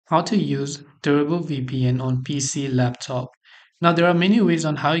How to use Turbo VPN on PC laptop. Now there are many ways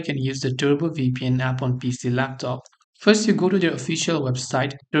on how you can use the Turbo VPN app on PC laptop. First, you go to their official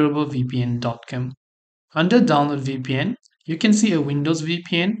website turbovpn.com. Under download VPN, you can see a Windows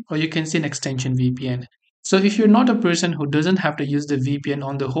VPN or you can see an extension VPN. So if you're not a person who doesn't have to use the VPN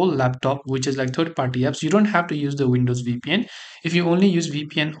on the whole laptop, which is like third-party apps, you don't have to use the Windows VPN. If you only use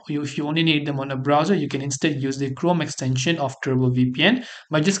VPN, if you only need them on a browser, you can instead use the Chrome extension of Turbo VPN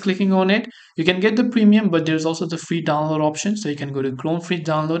by just clicking on it. You can get the premium, but there's also the free download option. So you can go to Chrome free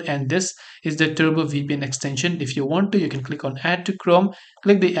download, and this is the Turbo VPN extension. If you want to, you can click on Add to Chrome,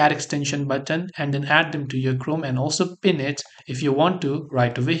 click the Add Extension button, and then add them to your Chrome and also pin it if you want to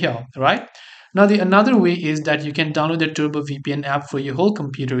right over here, right? Now, the another way is that you can download the Turbo VPN app for your whole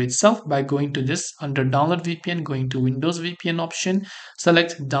computer itself by going to this under download VPN, going to Windows VPN option,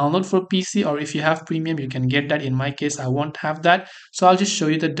 select download for PC, or if you have premium, you can get that. In my case, I won't have that. So I'll just show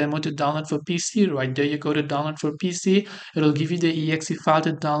you the demo to download for PC. Right there, you go to download for PC. It'll give you the exe file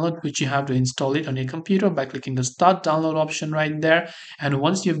to download, which you have to install it on your computer by clicking the start download option right there. And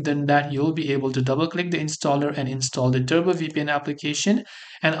once you've done that, you'll be able to double click the installer and install the Turbo VPN application.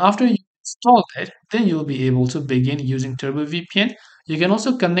 And after you install it, then you'll be able to begin using Turbo VPN. You can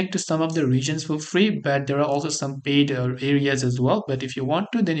also connect to some of the regions for free, but there are also some paid areas as well. But if you want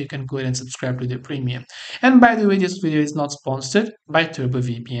to, then you can go ahead and subscribe to the premium. And by the way, this video is not sponsored by Turbo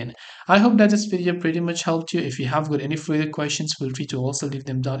VPN. I hope that this video pretty much helped you. If you have got any further questions, feel free to also leave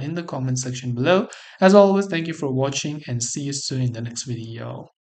them down in the comment section below. As always, thank you for watching and see you soon in the next video.